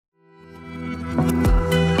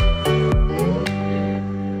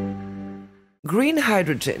Green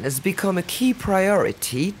hydrogen has become a key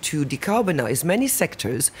priority to decarbonize many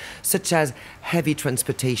sectors, such as heavy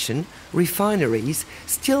transportation, refineries,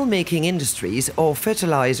 steel-making industries, or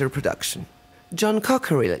fertilizer production. John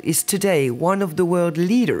Cockerill is today one of the world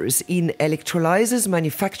leaders in electrolysers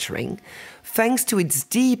manufacturing, thanks to its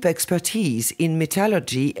deep expertise in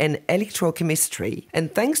metallurgy and electrochemistry,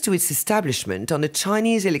 and thanks to its establishment on the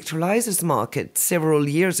Chinese electrolysers market several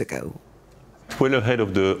years ago. Well ahead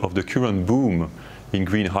of the current boom in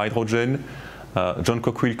green hydrogen, John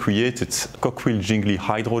Cockerill created Cockerill Jingli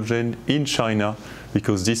Hydrogen in China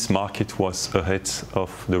because this market was ahead of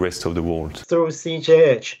the rest of the world. Through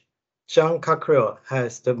CJH, John Cockerill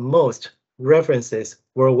has the most references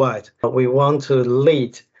worldwide. We want to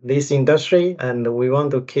lead this industry and we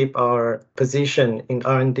want to keep our position in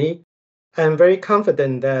R&D. I'm very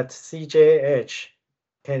confident that CJH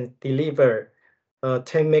can deliver a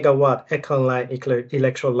 10 megawatt alkaline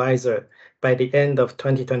electrolyzer by the end of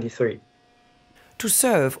 2023. To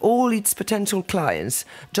serve all its potential clients,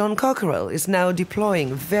 John Cockerill is now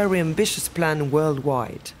deploying a very ambitious plan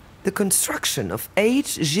worldwide. The construction of 8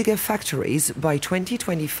 gigafactories by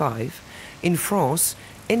 2025 in France,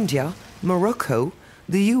 India, Morocco,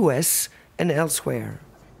 the US and elsewhere.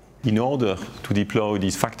 In order to deploy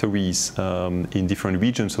these factories in different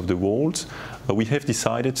regions of the world, we have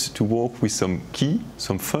decided to work with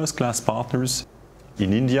some first-class partners.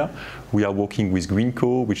 In India, we are working with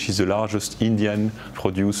Greenco, which is the largest Indian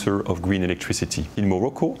producer of green electricity. In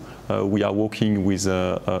Morocco, we are working with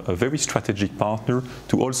a very strategic partner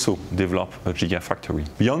to also develop a gigafactory.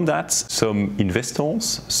 Beyond that, some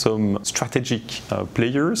investors, some strategic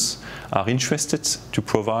players are interested to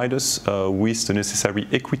provide us with the necessary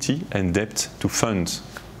equity and debt to fund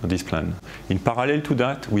this plan. In parallel to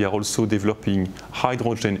that, we are also developing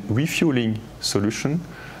hydrogen refueling solution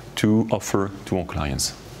to offer to our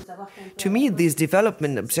clients. To meet these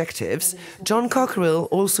development objectives, John Cockerill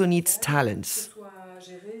also needs talents.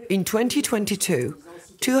 In 2022,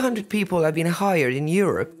 200 people have been hired in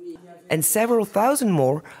Europe, and several thousand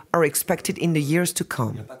more are expected in the years to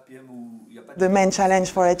come. The main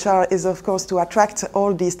challenge for HR is, of course, to attract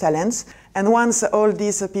all these talents. And once all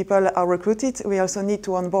these people are recruited, we also need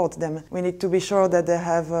to onboard them. We need to be sure that they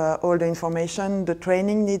have all the information, the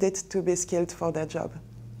training needed to be skilled for their job.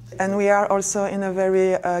 And we are also in a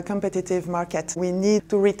very competitive market. We need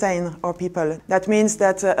to retain our people. That means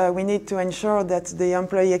that we need to ensure that the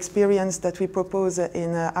employee experience that we propose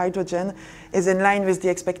in hydrogen is in line with the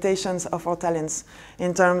expectations of our talents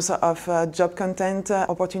in terms of job content,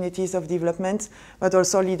 opportunities of development, but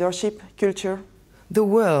also leadership, culture. The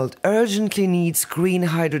world urgently needs green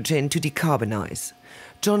hydrogen to decarbonize.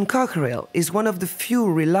 John Cockerill is one of the few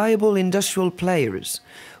reliable industrial players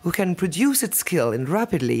who can produce at scale and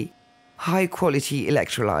rapidly high-quality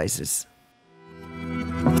electrolysers.